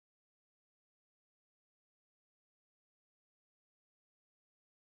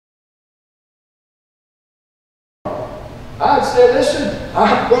I'd say, listen,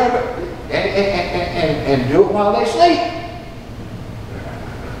 and do it while they sleep.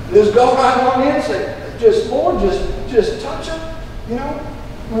 Just go right on in and say, Lord, just touch them. You know,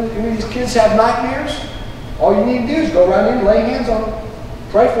 when these kids have nightmares, all you need to do is go right in, lay hands on them,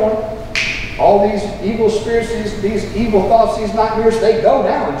 pray for them. All these evil spirits, these evil thoughts, these nightmares, they go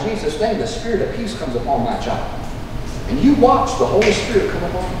down in Jesus' name. The spirit of peace comes upon my child. And you watch the Holy Spirit come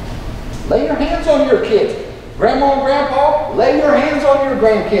upon you. Lay your hands on your kids. Grandma and Grandpa, lay your hands on your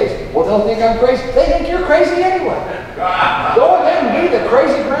grandkids. Well, they'll think I'm crazy. They think you're crazy anyway. Go ahead and be the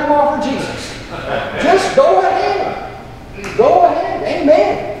crazy grandma for Jesus. Just go ahead. Go ahead.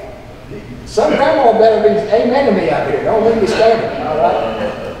 Amen. Some grandma better be amen to me out here. Don't leave me standing. All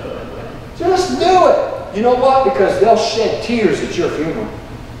right? Just do it. You know what? Because they'll shed tears at your funeral.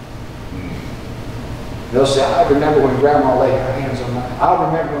 They'll say, I remember when Grandma laid her hands on me. I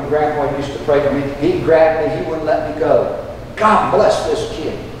remember when Grandpa used to pray for me. He'd grab me. He wouldn't let me go. God bless this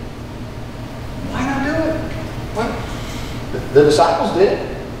kid. Why not do it? What? The disciples did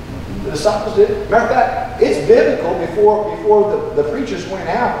it. The disciples did it. Matter of fact, it's biblical. Before the preachers went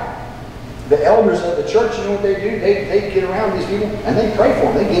out, the elders of the church, you know what they do? They get around these people and they pray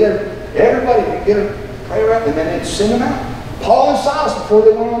for them. They get everybody, they get them, pray around, and then they'd send them out. Paul and Silas, before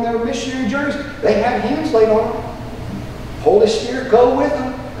they went on their missionary journeys, they had hands laid on them. Holy Spirit go with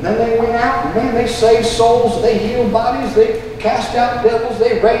them. And then they went out, and man, they saved souls, they healed bodies, they cast out devils,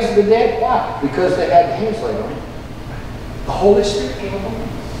 they raised the dead. Why? Because they had hands laid on them. The Holy Spirit came upon them.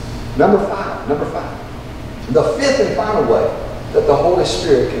 Number five. The fifth and final way that the Holy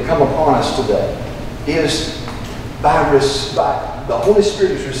Spirit can come upon us today is by the Holy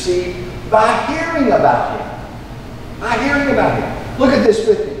Spirit is received by hearing about Him. By hearing about Him. Look at this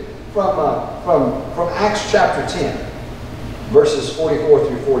with me from Acts chapter 10, verses 44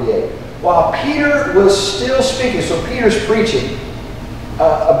 through 48. While Peter was still speaking, so Peter's preaching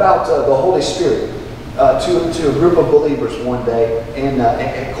about the Holy Spirit to a group of believers one day in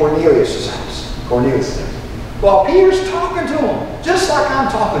Cornelius' house. While Peter's talking to them, just like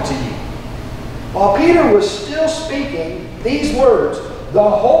I'm talking to you. While Peter was still speaking these words, the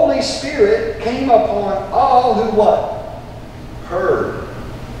Holy Spirit came upon all who what? Heard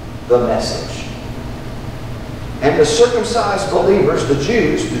the message. And the circumcised believers, the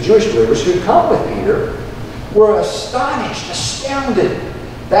Jews, the Jewish believers who come with Peter, were astonished, astounded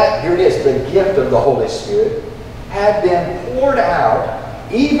that, here it is, the gift of the Holy Spirit had been poured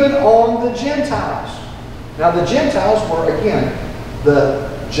out even on the Gentiles. Now the Gentiles were, again, the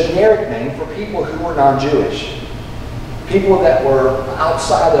generic name for people who were non-Jewish. People that were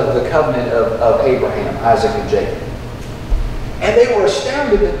outside of the covenant of Abraham, Isaac, and Jacob. And they were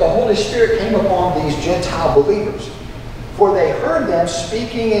astounded that the Holy Spirit came upon these Gentile believers. For they heard them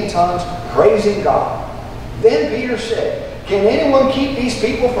speaking in tongues, praising God. Then Peter said, can anyone keep these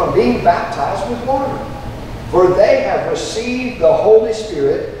people from being baptized with water? For they have received the Holy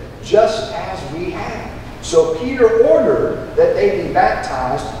Spirit just as we have. So Peter ordered that they be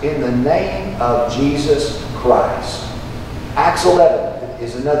baptized in the name of Jesus Christ. Acts 11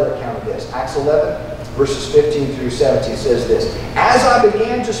 is another account of this. Acts 11, verses 15 through 17 says this. As I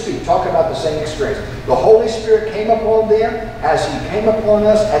began to speak, talking about the same experience, the Holy Spirit came upon them as He came upon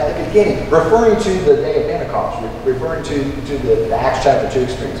us at the beginning, referring to the day of Pentecost, referring to the Acts chapter 2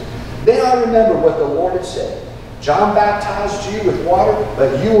 experience. Then I remember what the Lord had said. John baptized you with water,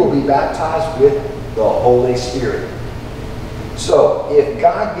 but you will be baptized with the Holy Spirit. So, if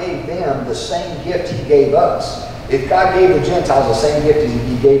God gave them the same gift He gave us, if God gave the Gentiles the same gift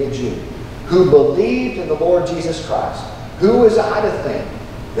He gave the Jew, who believed in the Lord Jesus Christ, who was I to think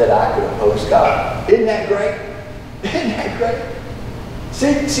that I could oppose God? Isn't that great? Isn't that great?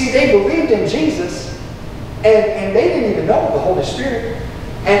 See, they believed in Jesus, and they didn't even know the Holy Spirit.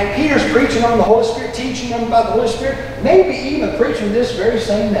 And Peter's preaching on the Holy Spirit, teaching them about the Holy Spirit, maybe even preaching this very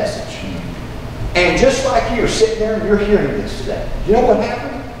same message. And just like you're sitting there and you're hearing this today, you know what happened?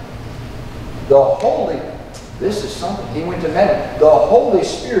 This is something, he went to meditate. The Holy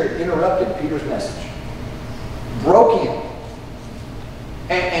Spirit interrupted Peter's message, broke in,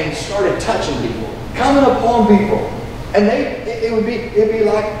 and started touching people, coming upon people. And it'd be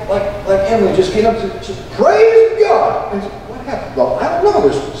like Emily just get up to praise God. And what happened? Well, I don't know.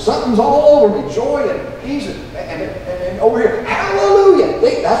 There's something's all over me, joy and peace, and over here, hallelujah.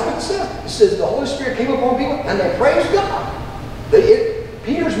 That's what it says. It says the Holy Spirit came upon people and they praised God.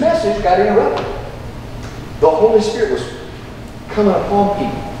 Peter's message got interrupted. The Holy Spirit was coming upon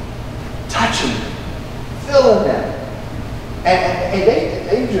people, touching them, filling them, and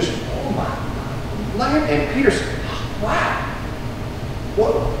they just, oh my land. And Peter said, wow,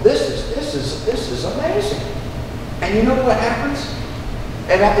 well, this is amazing. And And you know what happens?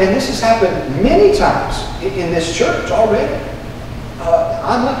 And this has happened many times in this church already.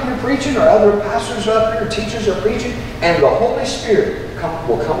 I'm up here preaching, or other pastors are up here, teachers are preaching, and the Holy Spirit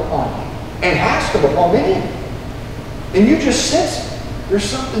will come upon you. And has come upon many of you. And you just sense it. There's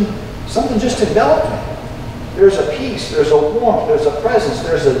something just developing. There's a peace, there's a warmth, there's a presence,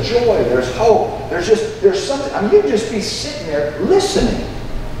 there's a joy, there's hope. There's something. I mean, you can just be sitting there listening,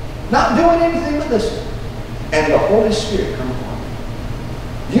 not doing anything but listening. And the Holy Spirit come upon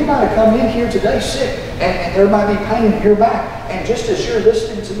you. You might have come in here today sick, and there might be pain in your back. And just as you're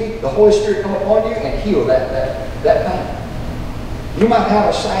listening to me, the Holy Spirit come upon you and heal that pain. You might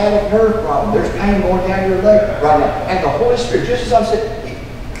have a sciatic nerve problem. There's pain going down your leg right now. And the Holy Spirit, just as I said,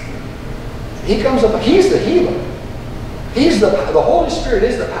 He comes up. He's the healer. The Holy Spirit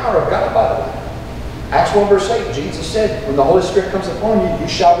is the power of God, by the way. Acts 1 verse 8, Jesus said, when the Holy Spirit comes upon you, you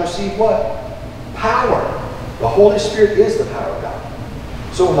shall receive what? Power. The Holy Spirit is the power of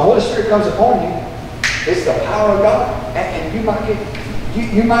God. So when the Holy Spirit comes upon you, it's the power of God. And you might get...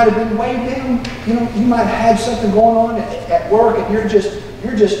 You might have been weighed down. You might have had something going on at work, and you're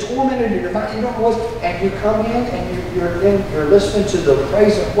just tormented in your mind. You don't know what. And you come in, and you're listening to the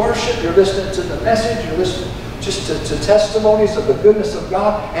praise and worship. You're listening to the message. You're listening just to testimonies of the goodness of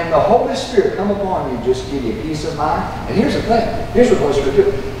God, and the Holy Spirit come upon you, just give you peace of mind. And here's the thing. Here's what the Holy Spirit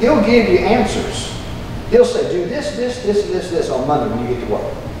will do. He'll give you answers. He'll say, do this, this, this, and this on Monday when you get to work.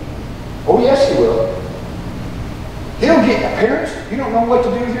 Oh yes, He will. He'll get parents. You don't know what to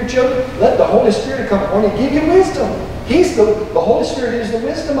do with your children. Let the Holy Spirit come upon you and give you wisdom. The Holy Spirit is the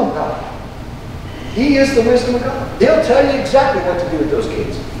wisdom of God. He is the wisdom of God. He'll tell you exactly what to do with those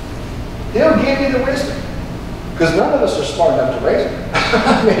kids. He'll give you the wisdom. Because none of us are smart enough to raise them.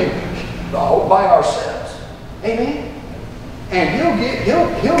 I mean, by ourselves. Amen. And He'll give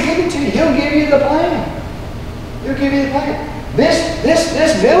it to you. He'll give you the plan. He'll give you the plan.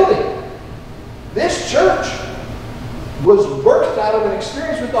 This building, this church, was birthed out of an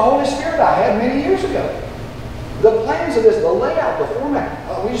experience with the Holy Spirit I had many years ago. The plans of this, the layout, the format.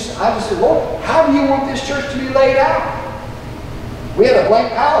 I just said, Lord, how do you want this church to be laid out? We had a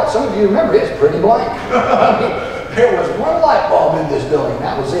blank palette. Some of you remember it's pretty blank. I mean, there was one light bulb in this building.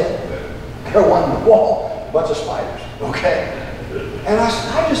 That was it. There wasn't a wall, a bunch of spiders. Okay? And I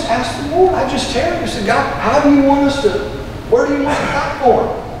just asked the Lord. I just tarried. I said, God, how do you want us to, where do you want the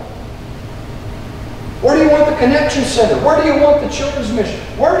platform? Where do you want the connection center? Where do you want the children's mission?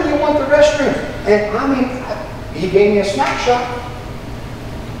 Where do you want the restroom? And I mean, He gave me a snapshot.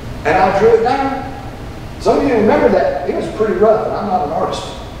 And I drew it down. Some of you remember that. It was pretty rough, and I'm not an artist.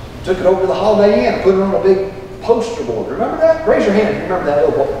 Took it over to the Holiday Inn and put it on a big poster board. Remember that? Raise your hand if you remember that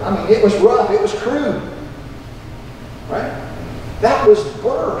little board. I mean, it was rough. It was crude. Right? That was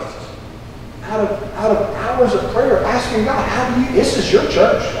birthed out of hours of prayer, asking God, how do you, this is your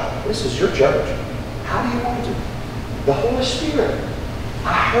church, God. This is your church. How do you want to? The Holy Spirit.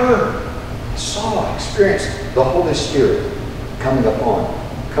 I heard, saw, experienced the Holy Spirit coming upon.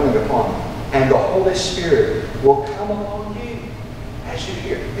 And the Holy Spirit will come upon you as you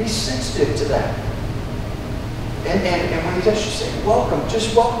hear. Be sensitive to that. And when He does, you say, welcome,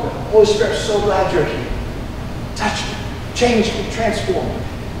 just welcome Him. Holy Spirit, I'm so glad you're here. Touch me, change me, transform me,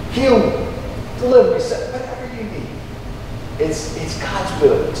 heal me, deliver me, whatever you need. It's God's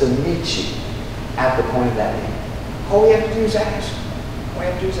will to meet you at the point of that need. All we have to do is ask. All we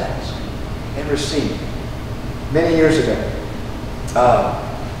have to do is ask and receive. Many years ago,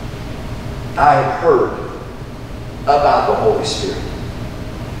 I had heard about the Holy Spirit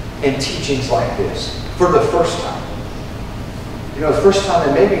in teachings like this for the first time. You know, the first time,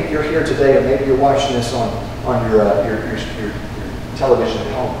 and maybe you're here today, or maybe you're watching this on your television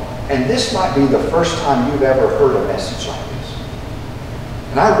at home, and this might be the first time you've ever heard a message like this.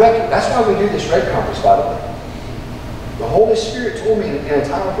 And I reckon that's why we do this Red Conference, by the way. The Holy Spirit told me in a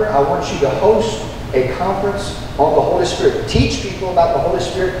time of prayer, I want you to host a conference on the Holy Spirit. Teach people about the Holy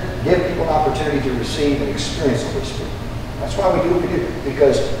Spirit. Give people an opportunity to receive and experience the Holy Spirit. That's why we do what we do.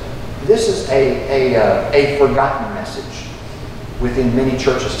 Because this is a forgotten message within many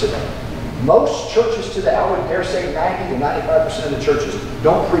churches today. Most churches today, I would dare say 90 to 95% of the churches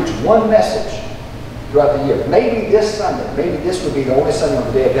don't preach one message throughout the year. Maybe this Sunday, maybe this would be the only Sunday on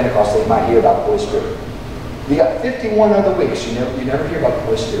the day of Pentecost they might hear about the Holy Spirit. You got 51 other weeks you never hear about the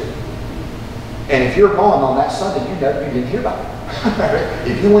Holy Spirit. And if you're gone on that Sunday, you didn't hear about it.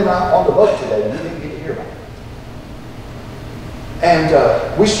 If you went out on the boat today, you didn't get to hear about it.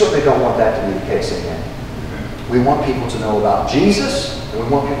 And we certainly don't want that to be the case, amen. We want people to know about Jesus, and we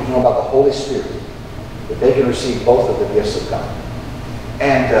want people to know about the Holy Spirit, that they can receive both of the gifts of God.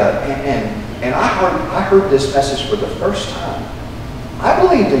 And And I heard this message for the first time. I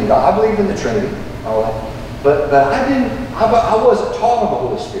believed in God. I believed in the Trinity. All that. But I wasn't taught of the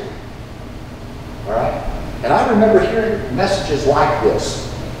Holy Spirit. All right? And I remember hearing messages like this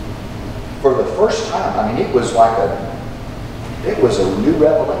for the first time. I mean, it was a new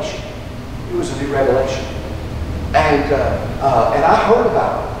revelation. It was a new revelation. And I heard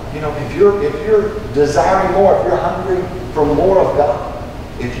about it. You know, if you're desiring more, if you're hungry for more of God,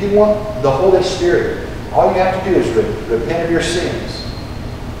 if you want the Holy Spirit, all you have to do is repent of your sins.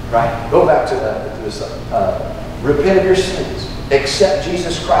 Right? Go back to this. Repent of your sins. Accept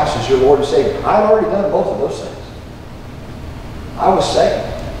Jesus Christ as your Lord and Savior. I'd already done both of those things. I was saved.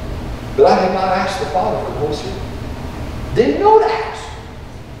 But I had not asked the Father for the Holy Spirit. Didn't know to ask.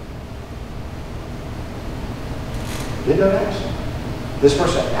 Didn't know to ask. This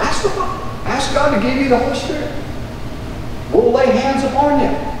person said, ask the Father. Ask God to give you the Holy Spirit. We'll lay hands upon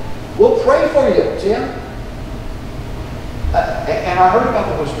you. We'll pray for you, Tim. And I heard about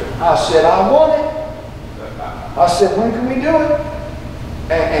the Holy Spirit. I said, I want it. I said, when can we do it?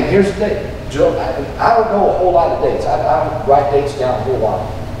 And here's the date. I don't know a whole lot of dates. I don't write dates down a whole lot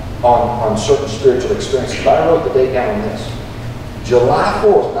on certain spiritual experiences. But I wrote the date down on this. July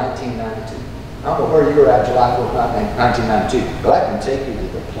 4th, 1992. I don't know where you were at July 4th, 1992. But I can take you to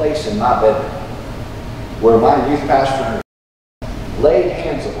the place in my bedroom where my youth pastor laid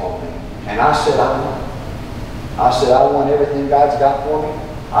hands upon me. And I said, I want it. I said, I want everything God's got for me.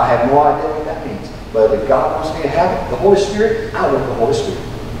 I have no idea what that means. But if God wants me to have it, the Holy Spirit, I want the Holy Spirit.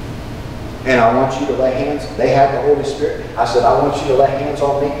 And I want you to lay hands. They have the Holy Spirit. I said, I want you to lay hands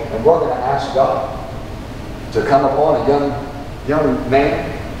on me. And we're going to ask God to come upon a young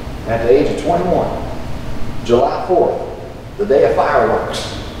man at the age of 21. July 4th, the day of fireworks.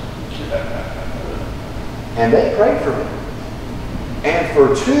 And they prayed for me. And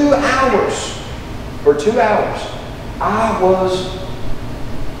for 2 hours, I was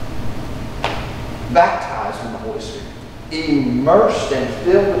baptized in the Holy Spirit, immersed and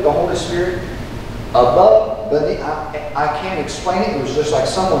filled with the Holy Spirit, above, beneath. I can't explain it. It was just like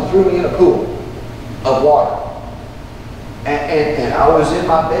someone threw me in a pool of water. And I was in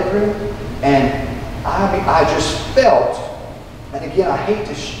my bedroom, and I just felt, and again, I hate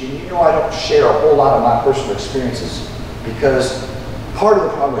to, I don't share a whole lot of my personal experiences, because part of the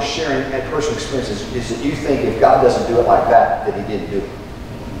problem with sharing personal experiences is that you think if God doesn't do it like that He didn't do it.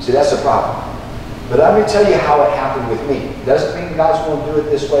 See, that's the problem. But let me tell you how it happened with me. It doesn't mean God's going to do it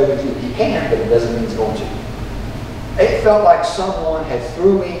this way with you. He can, but it doesn't mean He's going to. It felt like someone had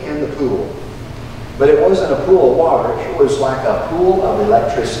threw me in the pool. But it wasn't a pool of water. It was like a pool of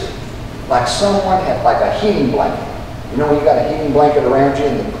electricity. Like someone had, like a heating blanket. You know when you got a heating blanket around you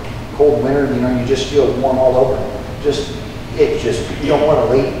in the cold winter, you just feel warm all over. You don't want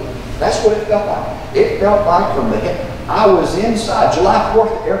to leave. That's what it felt like. It felt like from the head. I was inside. July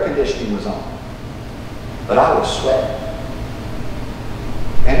 4th, the air conditioning was on. But I was sweating.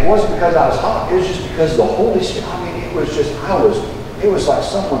 And it wasn't because I was hot. It was just because the Holy Spirit, it was like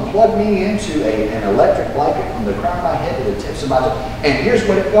someone plugged me into an electric blanket from the crown of my head to the tips of my toes. And here's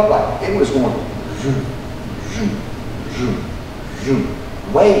what it felt like. It was going zoom, zoom, zoom, zoom.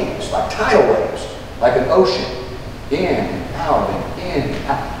 Waves, like tidal waves, like an ocean. In and out and in and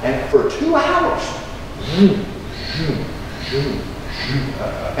out. And for 2 hours. Zoom, zoom, zoom.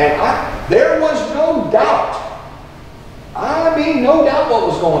 And there was no doubt. I mean, no doubt what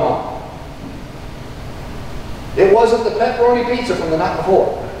was going on. It wasn't the pepperoni pizza from the night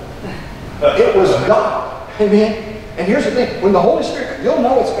before. It was God. Amen. And here's the thing. When the Holy Spirit, you'll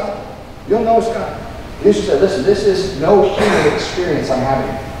know it's God. You'll know it's God. You just say, listen, this is no human experience I'm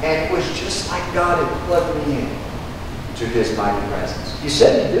having. And it was just like God had plugged me in to His mighty presence. He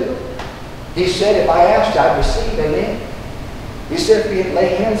said He'd do it. He said if I asked, I'd receive. Amen. He said if we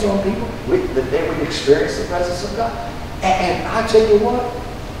lay hands on people, that they would experience the presence of God. And I tell you what,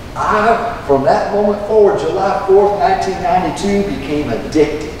 from that moment forward, July 4th, 1992, became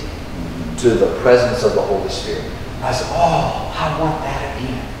addicted to the presence of the Holy Spirit. I said, oh, I want that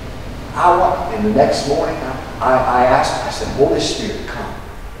again. And the next morning, I asked Him, I said, Holy Spirit, come.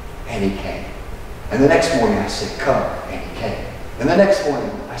 And He came. And the next morning, I said, come. And He came. And the next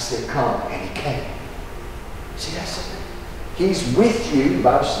morning, I said, come. And He came. See, that's the thing. He's with you. The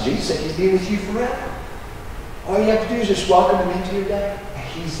Bible says, Jesus said He'd be with you forever. All you have to do is just welcome Him into your day. And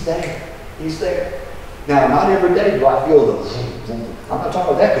He's there. He's there. Now, not every day do I feel the I'm not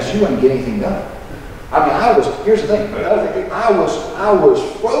talking about that because you wouldn't get anything done. I mean, here's the thing. I was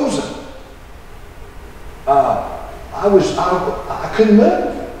frozen. I couldn't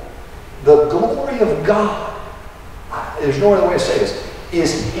move. The glory of God, there's no other way to say this,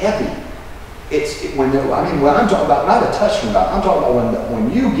 is heavy. when I'm talking about not a touch from God, I'm talking about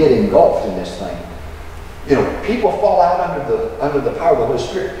when you get engulfed in this thing. You know, people fall out under the power of the Holy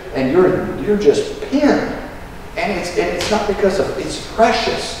Spirit, and you're just pinned. And it's not because of, it's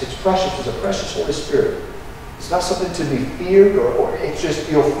precious. It's precious. It's a precious Holy Spirit. It's not something to be feared, or it's just,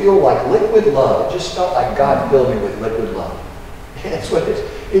 you'll feel like liquid love. It just felt like God filled me with liquid love. That's what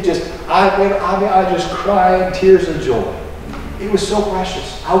it just, I just cried tears of joy. It was so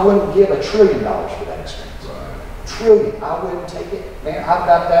precious. I wouldn't give $1 trillion for that experience. Right. Trillion. I wouldn't take it. Man, I've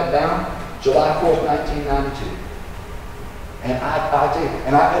got that down July 4th, 1992. And I did.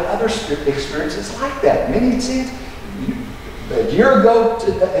 And I've had other experiences like that. Many scenes. A year ago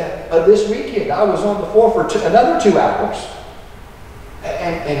this weekend, I was on the floor for another 2 hours.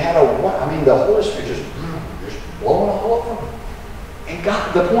 And had the Holy Spirit just blowing all over me. And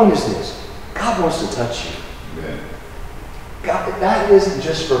God, the point is this. God wants to touch you. Amen. God, that isn't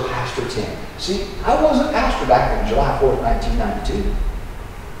just for Pastor Tim. See, I wasn't pastor back on July 4th, 1992.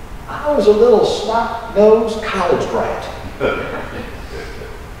 I was a little snot-nosed college brat.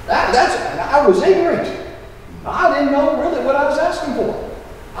 I was ignorant. I didn't know really what I was asking for.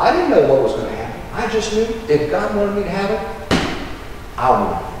 I didn't know what was going to happen. I just knew if God wanted me to have it, I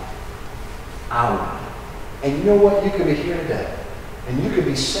wanted it. I wanted it. And you know what? You could be here today. And you could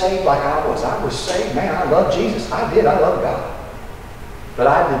be saved like I was. I was saved. Man, I love Jesus. I did. I love God. But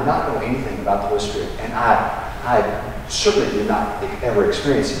I did not know anything about the Holy Spirit. And I certainly did not ever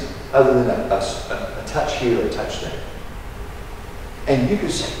experience Him other than a touch here or a touch there. And you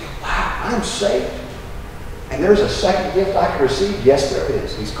could say, wow, I'm saved. And there's a second gift I can receive? Yes, there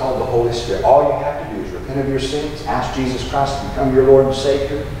is. He's called the Holy Spirit. All you have to do is repent of your sins, ask Jesus Christ to become your Lord and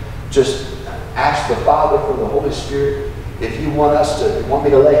Savior. Just ask the Father for the Holy Spirit. If you want me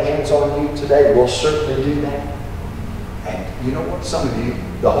to lay hands on you today, we'll certainly do that. And you know what? Some of you,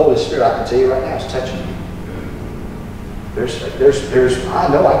 the Holy Spirit, I can tell you right now, is touching you. I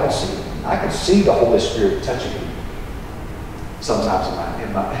know I can see it. I can see the Holy Spirit touching you. Sometimes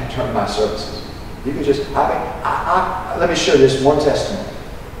in my services. You can just, let me share this one testimony.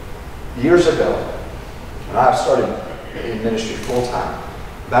 Years ago, when I started in ministry full time,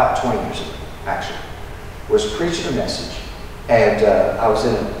 about 20 years ago, actually, was preaching a message. And I was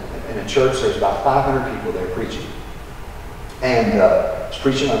in a church, there was about 500 people there preaching. And I was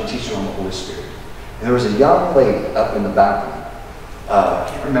teaching on the Holy Spirit. And there was a young lady up in the balcony. I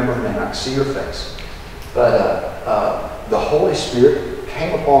can't remember her name, I can see her face. But the Holy Spirit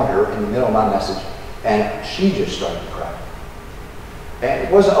came upon her in the middle of my message, and she just started to cry. And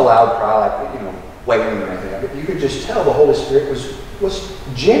it wasn't a loud cry, like, wailing or anything. But you could just tell the Holy Spirit was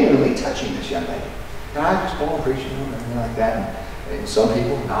genuinely touching this young lady. And I just go on preaching and everything like that. And some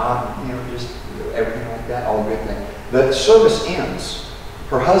people nod, just everything like that, all good thing. The service ends.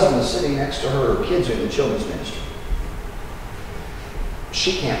 Her husband is sitting next to her. Her kids are in the children's ministry.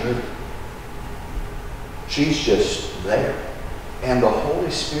 She can't move. She's just there. And the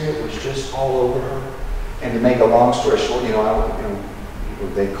Holy Spirit was just all over her. And to make a long story short,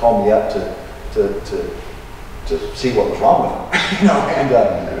 they called me up to see what was wrong with her.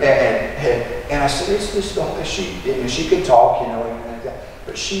 And I said, "It's this the Holy Spirit." She could talk, and like that.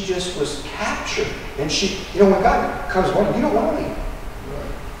 But she just was captured. And she, when God comes along, you don't want to leave.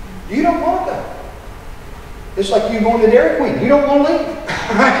 You don't want to go. It's like you going to Dairy Queen. You don't want to leave.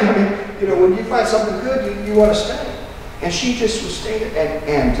 Right? When you find something good, you want to stay. And she just was staying.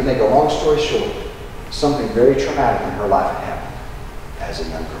 And to make a long story short, something very traumatic in her life had happened as a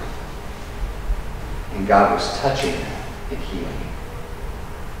young girl. And God was touching her and healing her.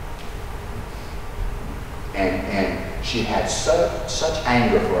 And she had such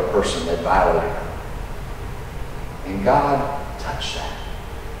anger for a person that violated her. And God touched that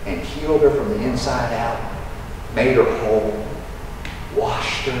and healed her from the inside out, made her whole,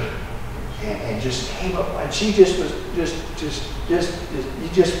 washed her, and just came up, and she just was you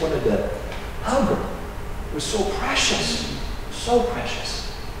just wanted to hug her. It was so precious, so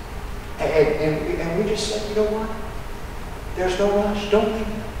precious. And we just said, you know what? There's no rush. Don't leave.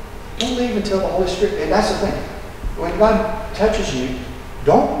 Don't leave until the Holy Spirit. And that's the thing. When God touches you,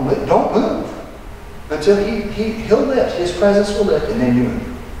 don't move until He'll lift. His presence will lift, and then you move.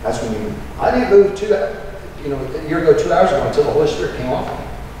 That's when you move. I didn't move a year ago, 2 hours ago, until the Holy Spirit came off of me.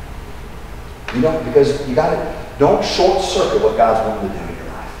 Because don't short circuit what God's wanting to do in your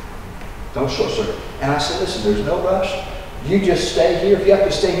life. Don't short circuit. And I said, listen, there's no rush. You just stay here. If you have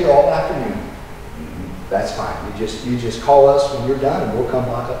to stay here all afternoon, that's fine. You just call us when you're done, and we'll come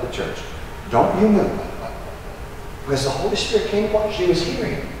lock up the church. Don't you move. Because the Holy Spirit came upon, she was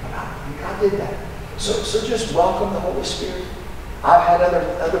hearing about it. And God did that. So just welcome the Holy Spirit. I've had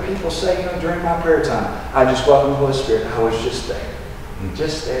other people say, you know, during my prayer time, I just welcome the Holy Spirit. I was just there.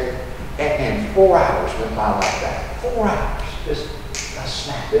 Just there. And 4 hours went by like that. 4 hours. Just a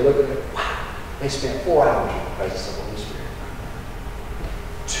snap. They look at me, wow. They spent 4 hours in the presence of the Holy Spirit.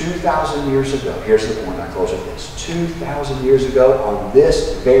 2,000 years ago, here's the point, I close with this. 2,000 years ago, on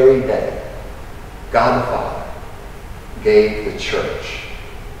this very day, God the Father gave the church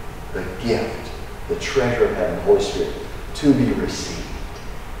the gift, the treasure of heaven, the Holy Spirit, to be received,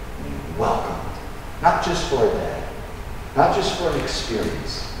 welcomed. Not just for a day, not just for an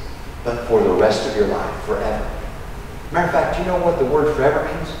experience, but for the rest of your life, forever. Matter of fact, do you know what the word forever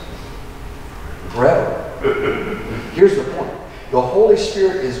means? Forever. Here's the point. The Holy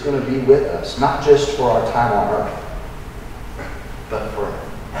Spirit is going to be with us, not just for our time on earth, but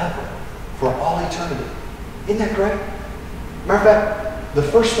forever, for all eternity. Isn't that great? Matter of fact, the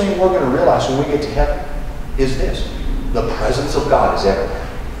first thing we're going to realize when we get to heaven is this. The presence of God is everywhere.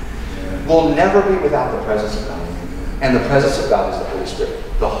 We'll never be without the presence of God. And the presence of God is the Holy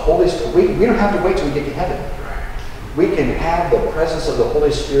Spirit. The Holy Spirit, we don't have to wait till we get to heaven. We can have the presence of the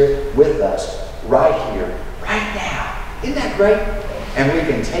Holy Spirit with us right here, right now. Isn't that great? And we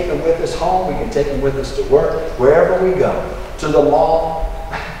can take Him with us home. We can take Him with us to work, wherever we go. To the lawn,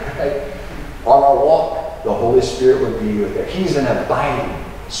 right? On our walk, the Holy Spirit will be with us. He's an abiding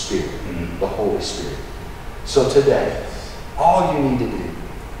Spirit, the Holy Spirit. So today, all you need to do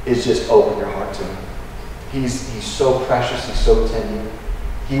is just open your heart to Him. He's so precious. He's so tender.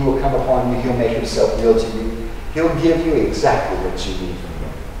 He will come upon you. He'll make Himself real to you. He'll give you exactly what you need from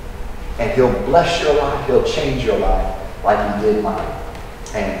Him. And He'll bless your life. He'll change your life like He did mine.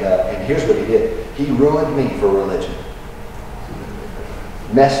 And here's what He did. He ruined me for religion.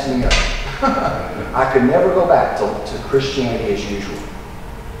 Messed me up. I could never go back to Christianity as usual.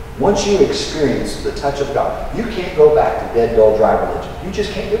 Once you experience the touch of God, you can't go back to dead, dull, dry religion. You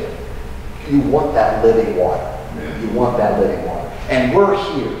just can't do it. You want that living water. You want that living water. And we're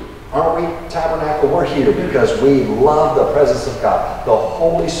here. Aren't we, Tabernacle? We're here because we love the presence of God. The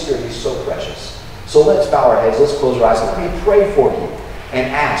Holy Spirit is so precious. So let's bow our heads. Let's close our eyes. Let me pray for you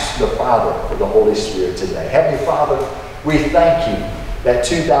and ask the Father for the Holy Spirit today. Heavenly Father, we thank you that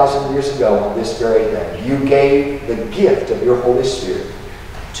 2,000 years ago on this very day, you gave the gift of your Holy Spirit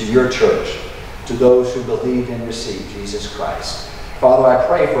to your church, to those who believed and received Jesus Christ. Father, I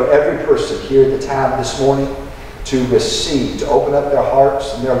pray for every person here at the time this morning to receive, to open up their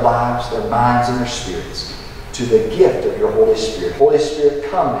hearts and their lives, their minds and their spirits to the gift of your Holy Spirit. Holy Spirit,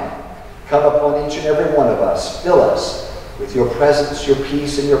 come now. Come upon each and every one of us. Fill us with your presence, your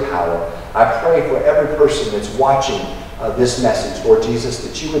peace, and your power. I pray for every person that's watching this message, Lord Jesus,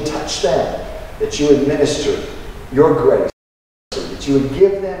 that you would touch them, that you would minister your grace, that you would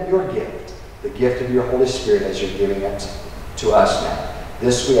give them your gift, the gift of your Holy Spirit as you're giving it to us now.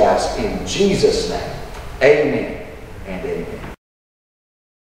 This we ask in Jesus' name. Amen and amen.